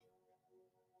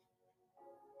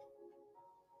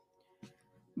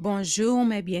Bonjour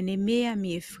mes bien-aimés,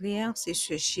 amis et frères, c'est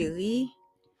ce chéri,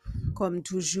 comme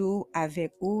toujours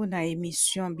avec vous dans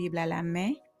l'émission Bible à la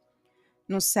main.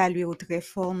 Nous saluons très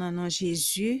fort dans le nom de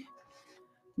Jésus.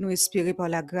 Nous espérons par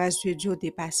la grâce de Dieu de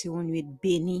passer une nuit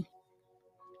bénie.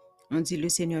 On dit le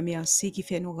Seigneur merci qui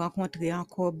fait nous rencontrer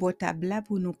encore beau tabla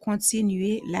pour nous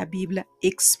continuer la Bible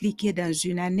expliquée dans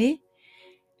une année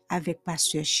avec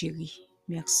Pasteur Chéri.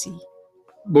 Merci.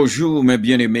 Bonjour mes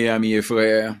bien-aimés amis et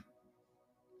frères.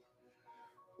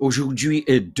 Aujourd'hui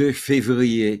est 2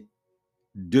 février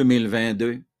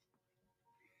 2022.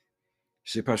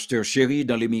 C'est Pasteur Chéri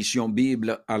dans l'émission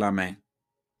Bible à la main.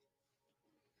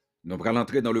 Nous allons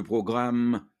entrer dans le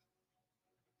programme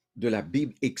de la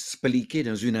Bible expliquée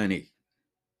dans une année.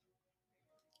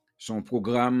 Son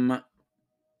programme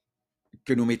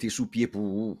que nous mettons sous pied pour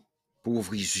vous, pour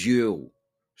ouvrir les yeux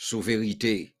sur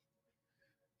vérité.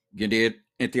 Il y a des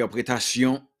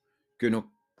interprétations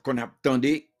qu'on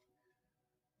attendait.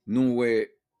 Nous,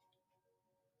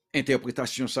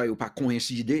 interprétation ça n'a pas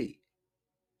coïncidé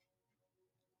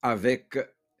avec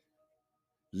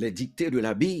les dictées de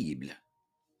la Bible.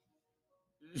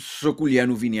 Ce qu'il y a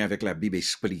nous venir avec la Bible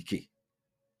expliquée,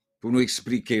 pour nous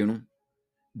expliquer non,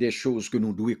 des choses que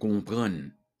nous devons comprendre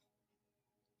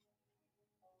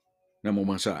dans le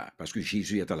moment ça, parce que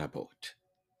Jésus est à la porte.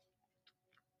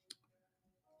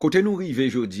 Côté nous arrivons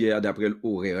aujourd'hui, d'après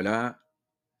l'horaire là,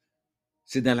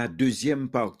 c'est dans la deuxième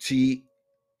partie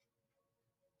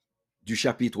du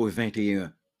chapitre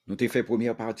 21. Nous avons fait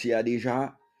première partie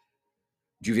déjà,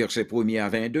 du verset 1er à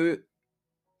 22.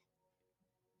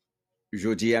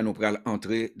 Aujourd'hui, nous allons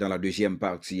entrer dans la deuxième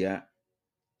partie à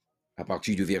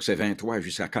partir du verset 23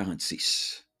 jusqu'à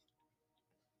 46.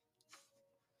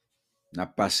 N'a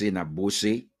passé, n'a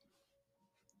bossé.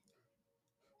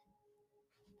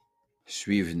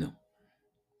 Suivez-nous.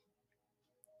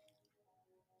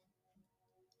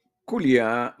 Qu'il y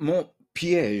a mon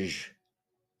piège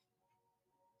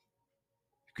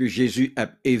que Jésus a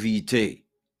évité,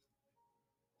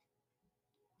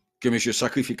 que M.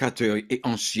 Sacrificateur et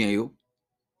ancien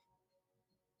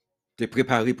t'es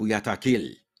préparé pour y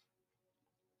attaquer.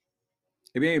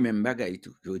 Eh bien, même bagaille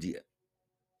tout, je veux dire.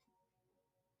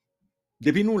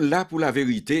 Depuis nous là pour la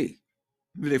vérité,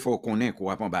 il faut connaître qu'on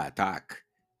va pas attaque.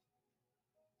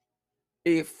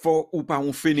 Et faut ou pas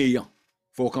on fainéant.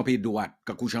 Faut camper droite,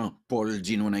 quand Jean-Paul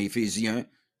dit nous dans Éphésiens.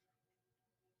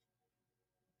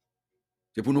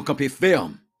 C'est pour nous camper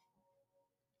ferme.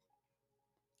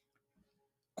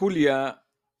 Qu'il y a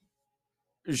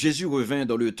Jésus revint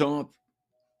dans le temple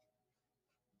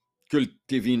que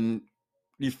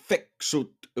il fait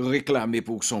réclamer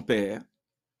pour son père.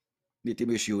 Il était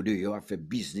monsieur dehors, a fait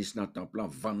business dans le temple,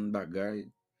 vendre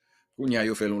bagaille. Il y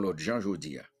a fait l'autre gens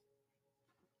aujourd'hui.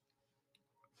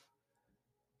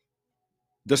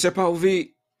 De ce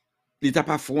parvé, il t'a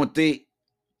pas affronté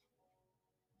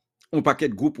un paquet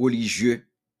de groupes religieux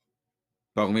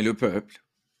parmi le peuple.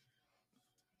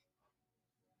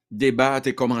 Débat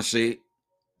a commencé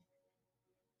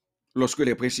lorsque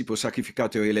les principaux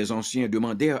sacrificateurs et les anciens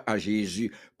demandèrent à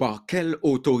Jésus par quelle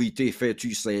autorité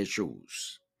fais-tu ces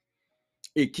choses?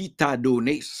 Et qui t'a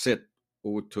donné cette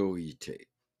autorité?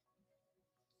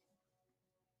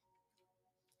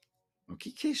 Donc,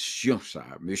 quelle question ça,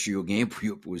 monsieur Auguin,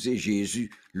 pour opposer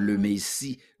Jésus, le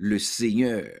Messie, le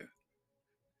Seigneur?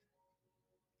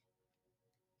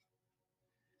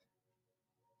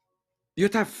 Il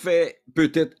t'a fait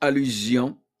peut-être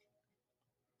allusion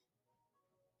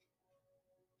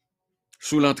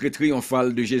sous l'entrée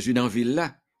triomphale de Jésus dans la ville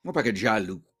là. On pas être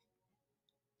jaloux.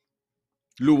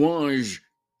 Louange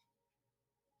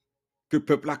que le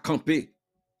peuple a campé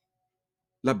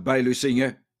là-bas le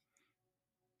Seigneur.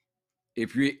 Et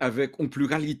puis avec une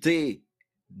pluralité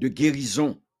de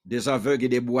guérison des aveugles et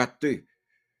des boiteux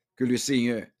que le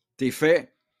Seigneur t'a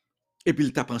fait, et puis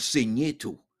il t'a enseigné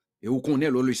tout. Et on connaît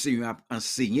le Seigneur a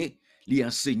enseigné, il a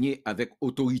enseigné avec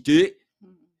autorité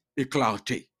et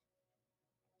clarté.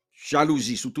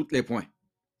 Jalousie sous tous les points.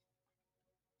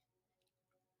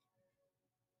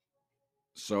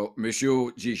 So,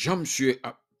 monsieur dit, Jean-monsieur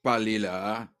a parlé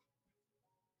là,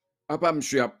 a pas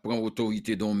monsieur a prend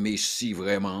autorité dont Messie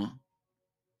vraiment.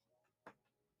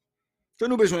 Que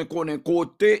nous besoin qu'on ait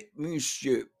côté,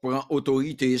 monsieur prend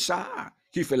autorité ça,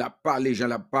 qui fait la parler, j'en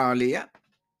la parler.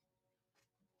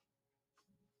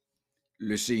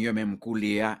 Le Seigneur même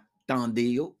coulé a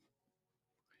tendé yo.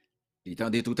 Il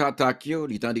tendait tout attaque yo,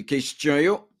 il tendait question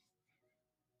yo.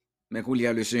 Mais coulé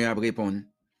a le Seigneur a répondu.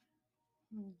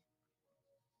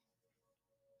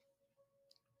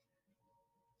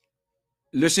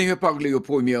 Le Seigneur parlait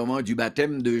premièrement du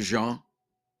baptême de Jean.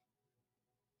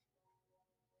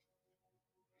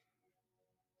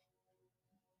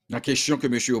 La question que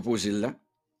monsieur a posée là,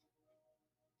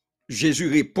 Jésus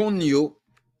répond yo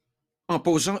en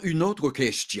posant une autre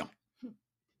question.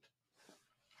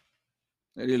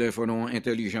 Il faut nous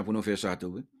intelligent pour nous faire ça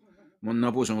tout. On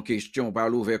n'a pose une question,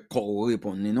 parle ouvert corps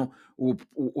répondre non ou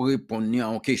répondre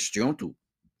en question tout.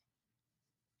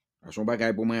 Son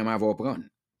bagage pour moi m'avoir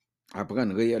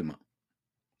apprendre réellement.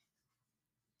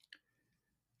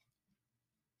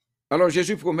 Alors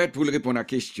Jésus promet pour le répondre à la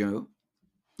question.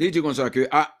 Il dit comme ça que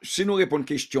si nous répondons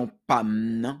question pas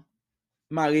non,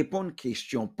 ma répondre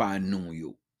question pas non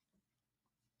yo.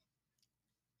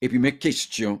 Et puis mes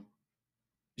questions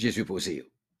Jésus posait.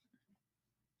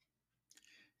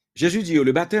 Jésus dit,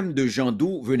 le baptême de Jean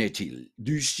d'où venait-il?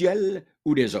 Du ciel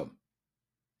ou des hommes?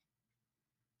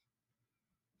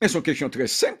 Mais c'est une question très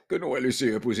simple que nous allons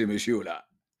essayer de poser, monsieur, là.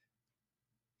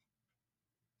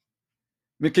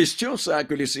 Mais question ça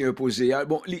que les seigneurs posaient,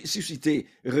 bon, il suscitait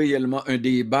réellement un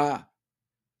débat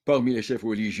parmi les chefs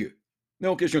religieux. Mais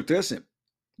une question très simple.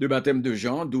 Le baptême de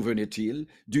Jean, d'où venait-il?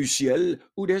 Du ciel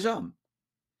ou des hommes?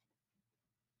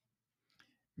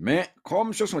 Mais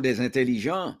comme ce sont des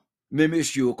intelligents, mais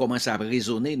monsieur commence à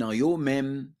raisonner dans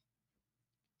eux-mêmes.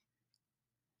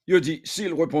 Il dit,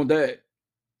 s'il répondait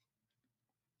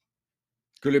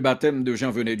que le baptême de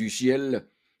Jean venait du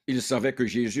ciel, il savait que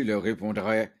Jésus leur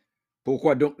répondrait, «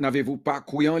 Pourquoi donc n'avez-vous pas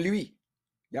cru en lui ?»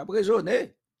 Il a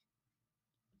raisonné.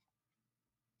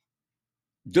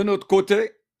 De notre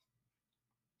côté,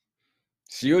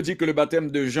 si on dit que le baptême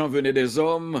de Jean venait des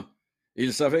hommes,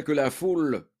 il savait que la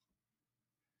foule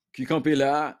qui campait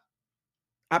là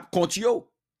a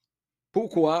contio.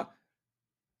 Pourquoi?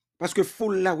 Parce que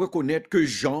foule là reconnaître que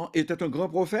Jean était un grand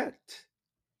prophète.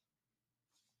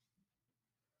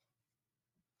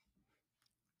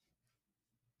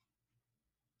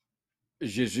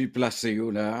 Jésus placé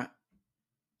là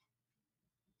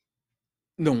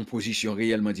dans une position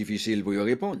réellement difficile pour y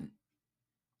répondre.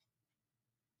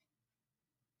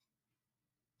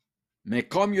 Mais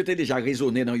comme ils étaient déjà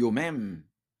raisonné dans eux-mêmes,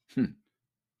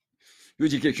 ils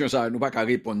dit quelque chose ça, nous pas qu'à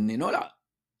répondre non là.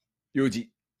 Ils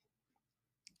dit.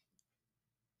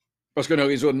 Parce que dans le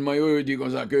raisonnement, ils dit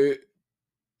comme ça que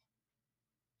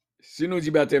si nous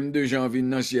dit baptême de Jean vient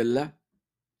dans le ciel là,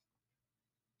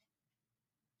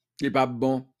 c'est pas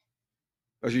bon.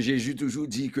 Parce que Jésus toujours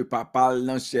dit que pas parle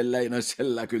dans le ciel là et dans le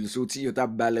ciel là que le sorti, il a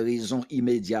bal raison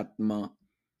immédiatement.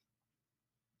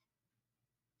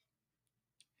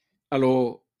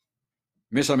 Alors,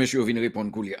 mais ça, monsieur, vient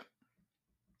répondre Koulia.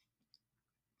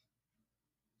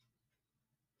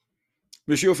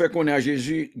 Monsieur fait qu'on est à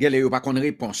Jésus, il n'y a pas qu'on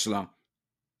réponse là.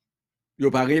 Il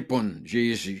n'a pas répondre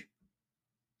Jésus.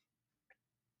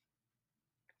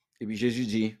 Et puis Jésus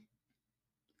dit,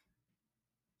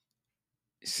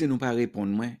 si nous pas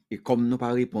répondre moi, et comme nous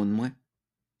pas répondre moi,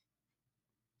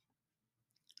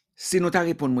 si nous pas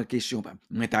répondre moi question,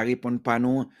 mais ta répondre pas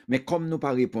non, mais comme nous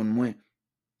pas répondre moi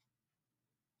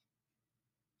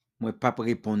pas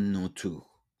répondre non tout.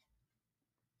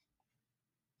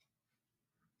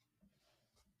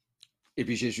 Et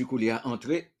puis Jésus il a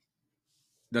entré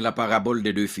dans la parabole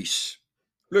des deux fils.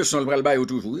 Le son le bal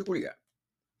toujours pour lui.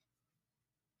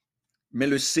 Mais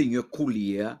le Seigneur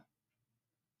Koulia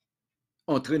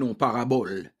entré dans une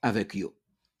parabole avec eux.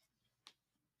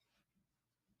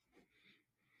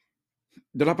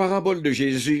 Dans la parabole de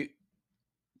Jésus,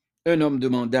 un homme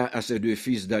demanda à ses deux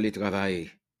fils d'aller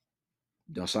travailler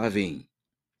dans sa vigne.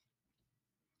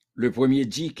 Le premier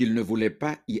dit qu'il ne voulait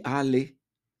pas y aller,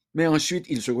 mais ensuite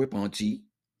il se repentit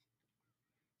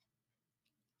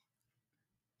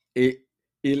et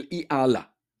il y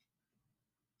alla.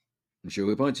 Monsieur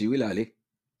repenti, oui, il allait.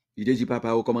 Il dit,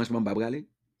 papa, au commencement, pas aller.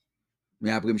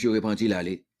 Mais après, monsieur repenti, il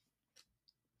allait.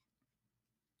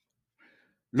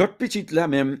 L'autre petite là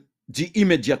même dit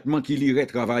immédiatement qu'il irait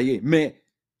travailler, mais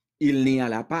il n'y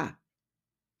alla pas.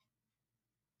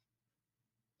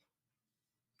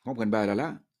 Comprenez pas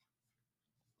là?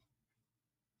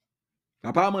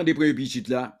 Papa a demandé pour le petit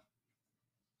là,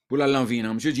 pour la l'envie,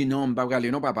 non. Monsieur dit non, je ne vais pas aller,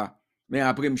 non, papa. Mais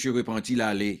après, monsieur repenti, il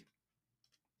allait.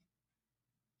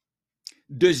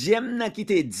 Deuxième qui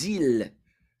te dit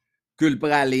que le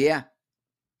pralé,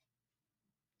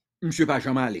 monsieur pas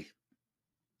jamais allé.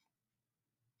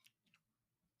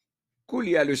 Quand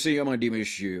il y a le Seigneur m'a dit,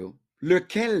 monsieur,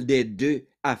 lequel des deux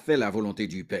a fait la volonté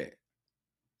du Père?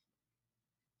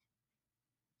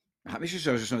 Ah, mais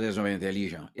ce sont des hommes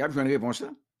intelligents. Il y a besoin de réponse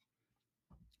là.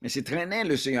 Mais c'est traîner,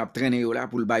 le Seigneur a traîné là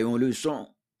pour le bailler une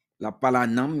leçon. La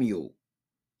palanam yo.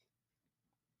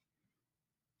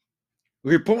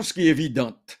 Réponse qui est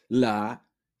évidente là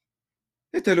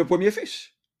était le premier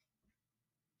fils.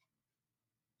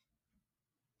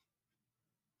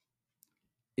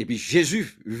 Et puis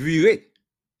Jésus viré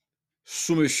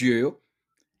sous monsieur,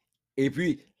 et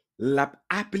puis l'a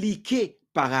appliqué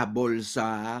parabole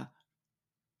ça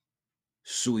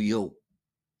sous yo.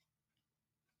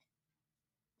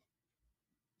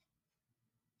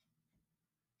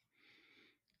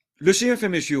 Le Seigneur fait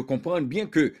monsieur comprendre bien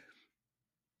que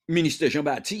ministère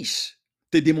Jean-Baptiste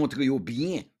te démontré au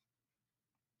bien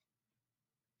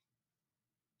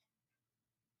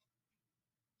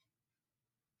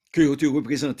que tu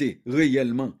représenté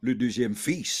réellement le deuxième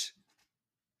fils.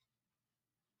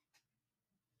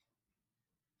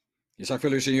 Et ça fait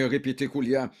le Seigneur répéter qu'il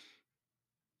y a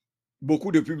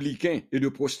beaucoup de publicains et de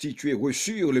prostituées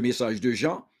reçurent le message de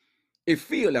Jean et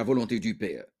firent la volonté du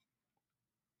Père.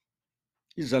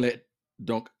 Ils allaient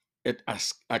donc être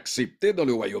acceptés dans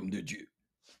le royaume de Dieu.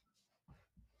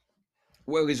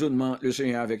 Ouais, raisonnement, le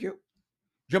Seigneur avec eux.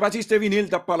 Jean-Baptiste est venu, il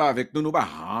t'a parlé avec nous, nous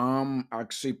pas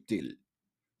accepter.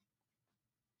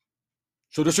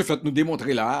 So de ce fait, nous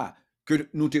démontrer là que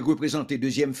nous t'es représenté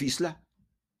deuxième fils là.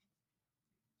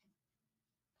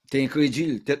 T'es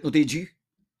incrédule, peut-être nous t'es dit.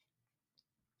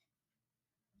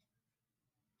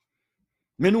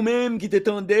 Mais nous-mêmes qui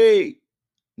t'étendons,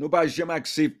 nous pas jamais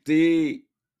accepté,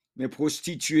 mais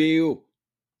prostitués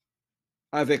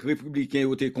avec républicains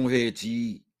ou t'es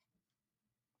convertis.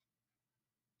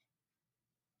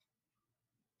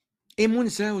 Et mon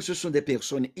ça, ce sont des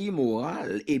personnes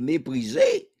immorales et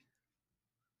méprisées.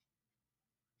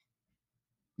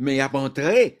 Mais à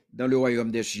entrer dans le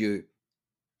royaume des cieux.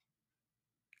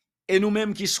 Et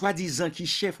nous-mêmes qui soi-disant qui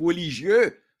chefs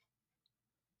religieux,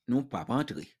 nous pas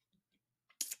entrer.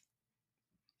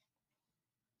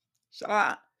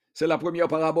 Ça, c'est la première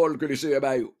parabole que le Seigneur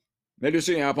a eu. Mais le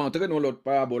Seigneur a pas entré dans l'autre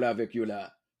parabole avec eux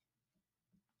là.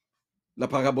 La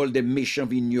parabole des méchants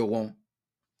vignerons.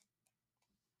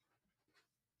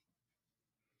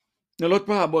 Dans l'autre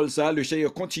parabole, ça, le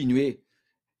Seigneur continuait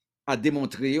à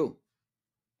démontrer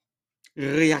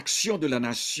réaction de la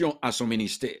nation à son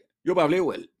ministère. Yo pas vle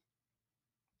ou elle.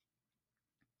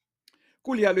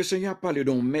 Koulia, le Seigneur parle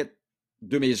d'un maître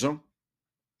de maison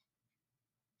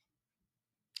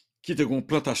qui te une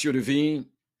plantation de vigne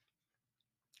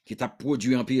qui t'a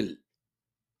produit en pile.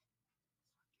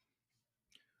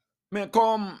 Mais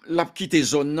comme l'a quitté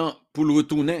zone pour le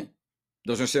retourner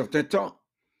dans un certain temps,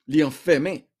 l'y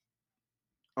enfermé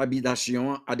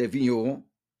habitation à des vignerons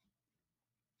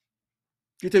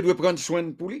qui te doit prendre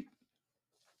soin pour lui.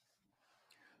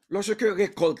 Lorsque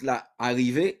récolte l'a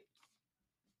arrivé,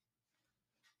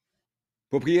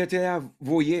 propriétaire a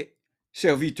voyé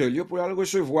serviteur pour le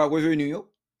recevoir revenu.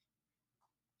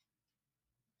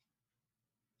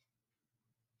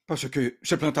 Parce que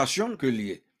c'est plantation que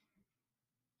lié.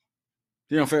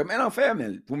 Il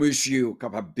enferme, pour monsieur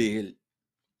capable de.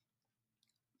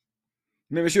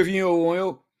 Mais monsieur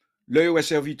vigneron, le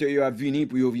serviteur a venu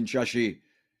pour venir chercher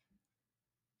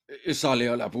et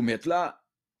salaire là pour mettre là.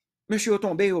 Monsieur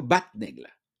tombé au bat nèg là.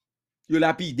 Yo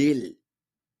lapidé.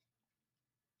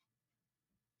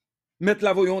 Mettre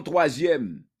la voyon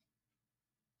troisième.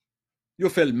 Yo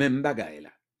fait le même bagay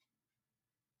là.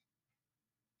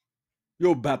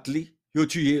 Yo bat li, yo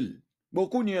tué l.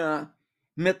 Beaucoup n'y a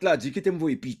mettre la dit que t'aime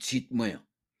voyer petite moi.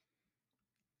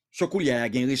 Ce qu'il y a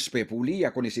un respect pour lui, il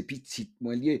a connaissé petite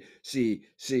moi lié, c'est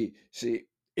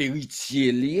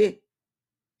héritier lié.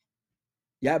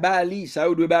 Il y a bali, ça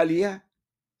ou de bali a.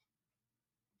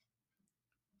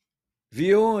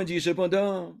 Vion dit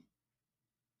cependant,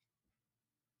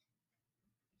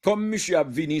 comme monsieur a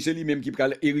venu, c'est lui-même qui prend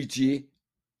héritier.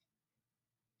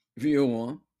 Vion,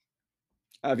 hein?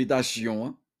 Habitation,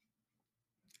 hein?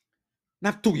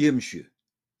 N'a touye monsieur.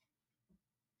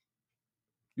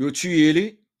 Yo tué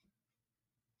lui,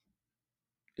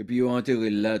 et puis yo enterré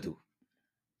là tout.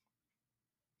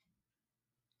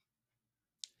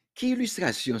 Quelle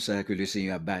illustration ça que le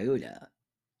Seigneur a baillé là?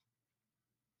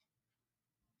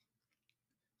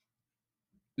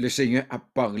 Le Seigneur a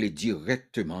parlé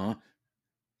directement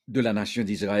de la nation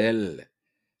d'Israël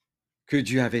que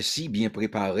Dieu avait si bien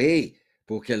préparée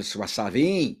pour qu'elle soit sa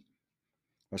vie.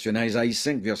 Parce que dans Isaïe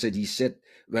 5, verset 17,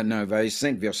 dans Isaïe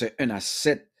 5, verset 1 à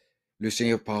 7, le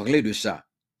Seigneur parlait de ça.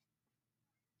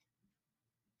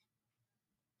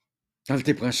 Quand il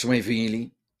te prend soin de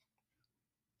vie,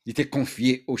 il était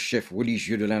confié au chef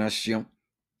religieux de la nation.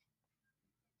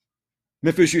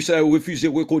 Mais Jésus a refusé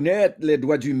de reconnaître les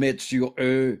droits du maître sur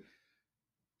eux.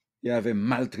 Il avait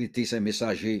maltraité ses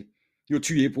messagers. Il a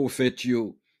tué les prophètes.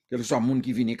 Quel que soit le monde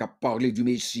qui venait parler du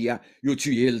Messie, il a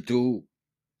tué le tout.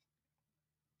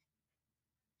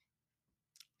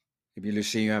 Et puis le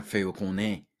Seigneur a fait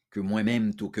reconnaître que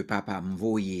moi-même, tout que papa me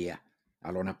voyait.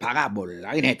 Alors, dans la parabole,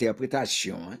 là, une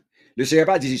interprétation, hein, Le Seigneur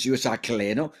n'a pas dit sur ça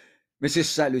clair, non? Mais c'est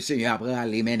ça, le Seigneur après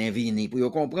les mains invinées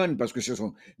pour comprendre, parce que ce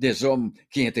sont des hommes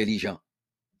qui sont intelligents.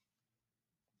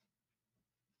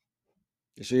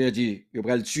 Le Seigneur dit, il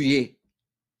va le tuer.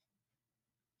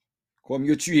 Comme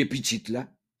il a tué petite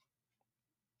là.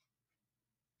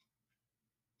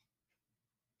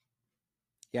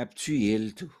 Il a tué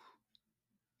le tout.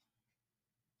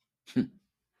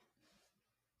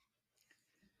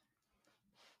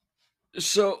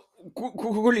 So,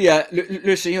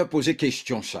 le Seigneur posait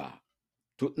question ça,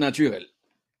 tout naturel.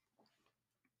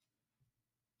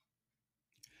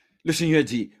 Le Seigneur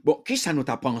dit, bon, qu'est-ce que ça nous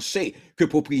t'a pensé que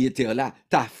propriétaire là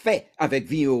t'a fait avec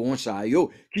vigneron ça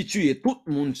yo, qui tuait tout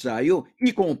le monde ça yo,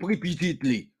 y compris petite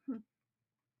li?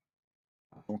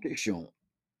 En question,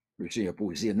 le Seigneur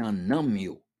posait nan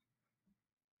yo.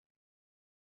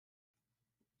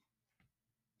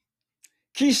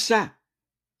 Qui ça,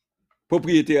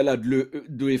 propriétaire là,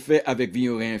 de fait avec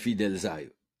vigneron infidèle ça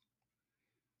yo?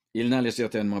 Il n'allait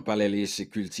certainement pas les laisser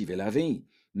cultiver la vigne,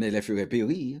 mais les ferait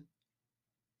périr.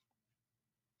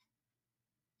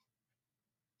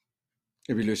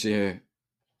 Et puis le Seigneur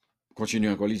continue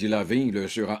encore, il dit, la vigne leur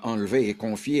sera enlevée et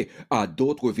confiée à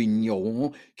d'autres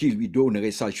vignerons qui lui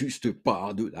donneraient sa juste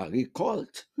part de la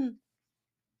récolte.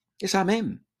 Et ça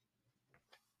même.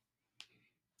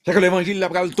 C'est que l'évangile là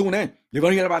va le tourner,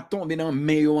 l'évangile va tomber dans le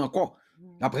meilleur encore.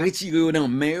 Après retirer dans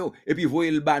le meilleur, et puis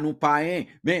voyez le bas nous païens,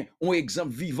 mais on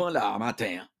exemple vivant là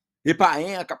matin. Et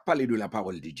païens qui parlé de la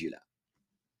parole de Dieu là.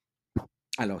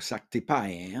 Alors ça que t'es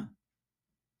païen,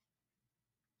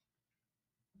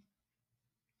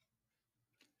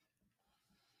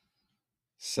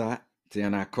 ça, tu es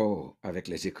en accord avec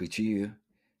les Écritures,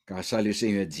 car ça, le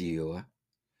Seigneur dit,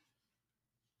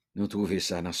 nous trouvons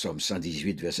ça dans Somme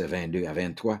 118, versets 22 à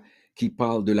 23, qui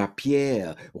parle de la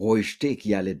pierre rejetée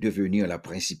qui allait devenir la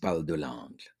principale de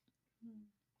l'angle.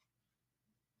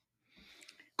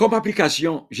 Comme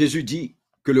application, Jésus dit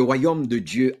que le royaume de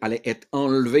Dieu allait être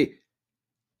enlevé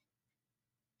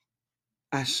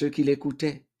à ceux qui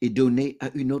l'écoutaient et donné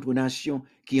à une autre nation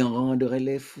qui en rendrait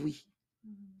les fruits.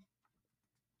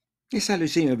 Et ça, le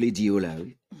Seigneur voulait dire là,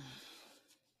 oui.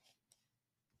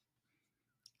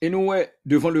 Et nous,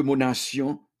 devant le mot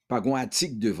nation, pas un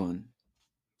article devant.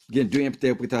 Il y a deux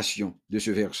interprétations de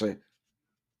ce verset.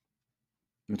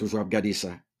 Nous toujours regarder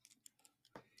ça.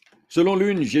 Selon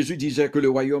l'une, Jésus disait que le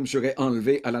royaume serait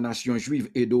enlevé à la nation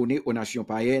juive et donné aux nations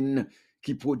païennes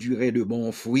qui produiraient de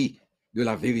bons fruits de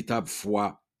la véritable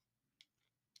foi.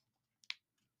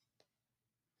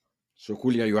 Ce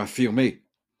qu'il y a affirmé,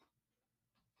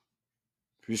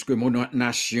 puisque mon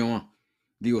nation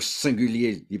dit au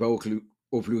singulier, dit pas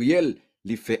au pluriel,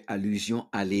 il fait allusion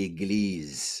à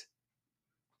l'Église,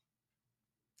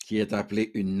 qui est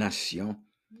appelée une nation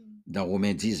dans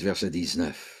Romains 10, verset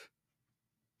 19.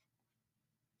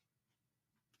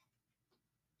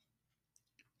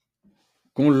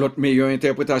 Qu'on l'autre meilleure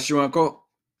interprétation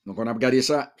encore, donc on a regardé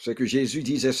ça, c'est que Jésus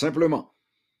disait simplement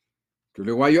que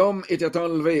le royaume était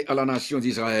enlevé à la nation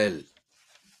d'Israël.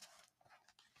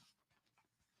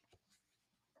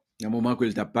 Il y a un moment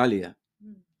qu'il t'a parlé, hein.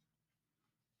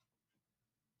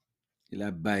 Il a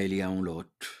baillé à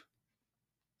l'autre.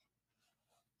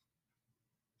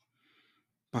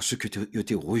 Parce que tu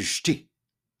été rejeté.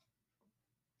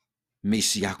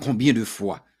 Messie, à combien de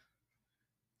fois?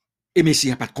 Et Messie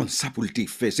n'a pas de compte ça pour le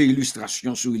fait. C'est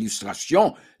illustration sur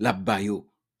illustration, la baillot.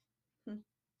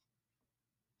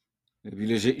 Et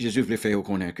puis Jésus voulait faire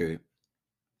reconnaître que,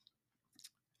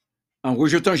 en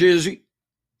rejetant Jésus,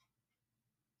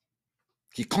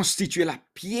 qui constituait la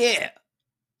pierre,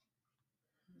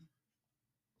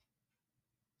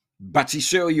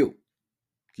 bâtisseur yo,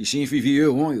 qui signifie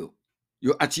vieilleron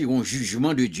yo attirent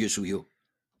jugement de Dieu sur yo.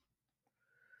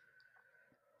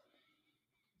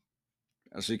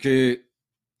 Parce que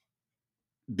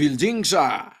building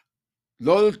ça,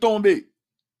 l'ol tombé,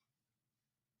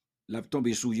 l'a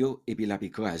tombé sous yo et puis l'a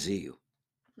écrasé yo.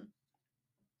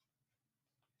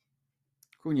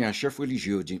 Quand il y a un chef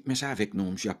religieux dit, mais ça avec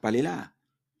nous, monsieur a parlé là.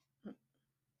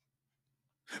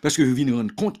 Parce que vous venez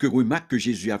rendre compte que remarque que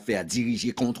Jésus a fait à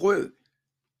diriger contre eux.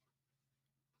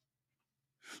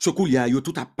 Ce qu'il y a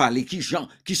tout à parler, qui Jean,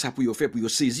 qui ça pour faire pour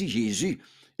saisir Jésus,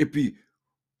 et puis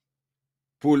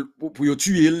pour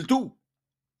tuer le tout.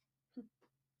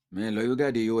 Mais là,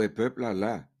 regardez, yo, et peuple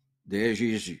là, derrière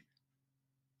Jésus.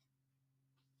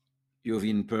 Yo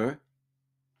vin peur,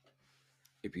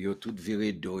 et puis yo tout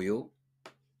viré d'eau yo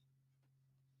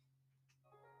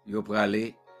pour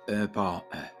aller un par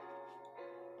un.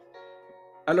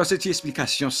 Alors, cette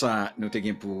explication, ça, nous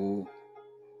t'ai pour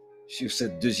sur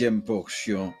cette deuxième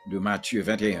portion de Matthieu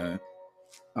 21.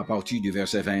 à partir du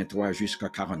verset 23 jusqu'à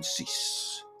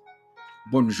 46.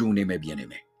 Bonne journée, mes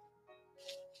bien-aimés.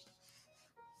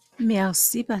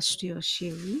 Merci, pasteur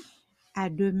chéri. À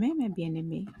demain, mes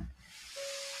bien-aimés.